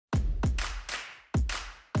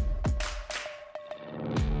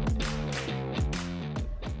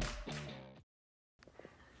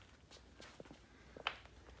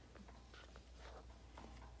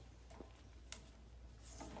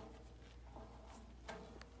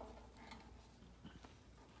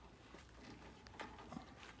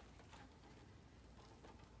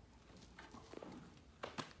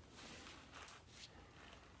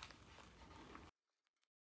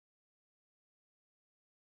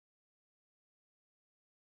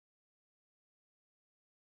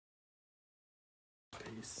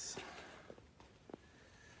piece.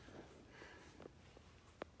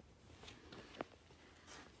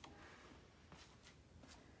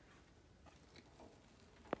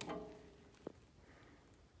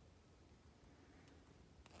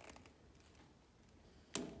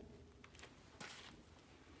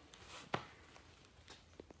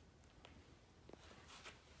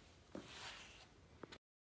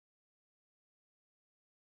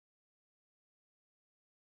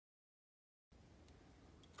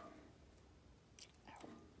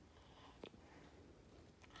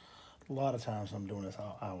 A lot of times I'm doing this,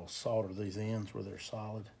 I will solder these ends where they're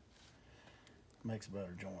solid. Makes a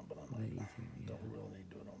better joint, but I'm like, don't really need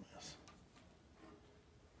to do it on this.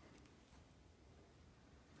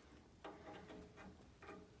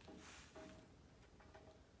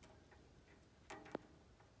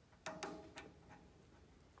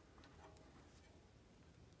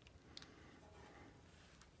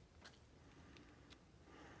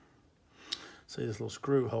 See, this little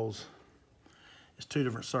screw holds, it's two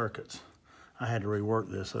different circuits. I had to rework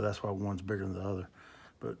this, so that's why one's bigger than the other.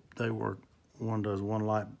 But they work, one does one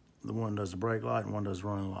light, the one does the brake light, and one does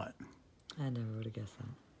running light. I never would have guessed that.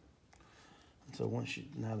 And so once you,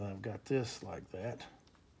 now that I've got this like that,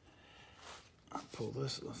 I pull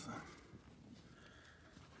this,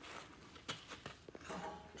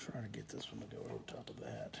 try to get this one to go over top of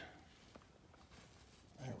that.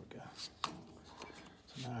 There we go.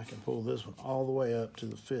 So now I can pull this one all the way up to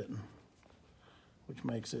the fitting, which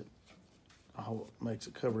makes it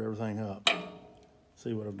cover everything up.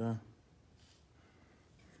 See what I've done?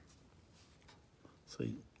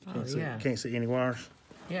 See, you can't see any wires?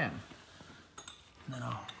 Yeah. And then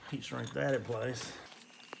I'll heat shrink that in place.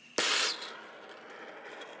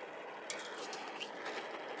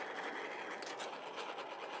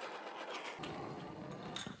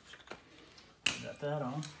 Got that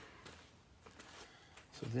on.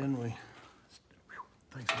 So then we,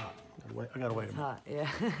 thanks a lot. I gotta wait a minute. It's hot, yeah.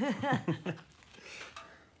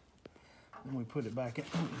 Then we put it back in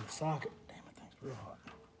the socket. Damn, it thing's real hot.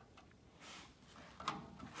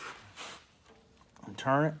 And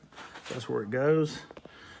turn it. That's where it goes.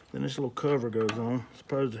 Then this little cover goes on. It's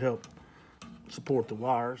supposed to help support the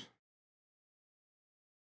wires.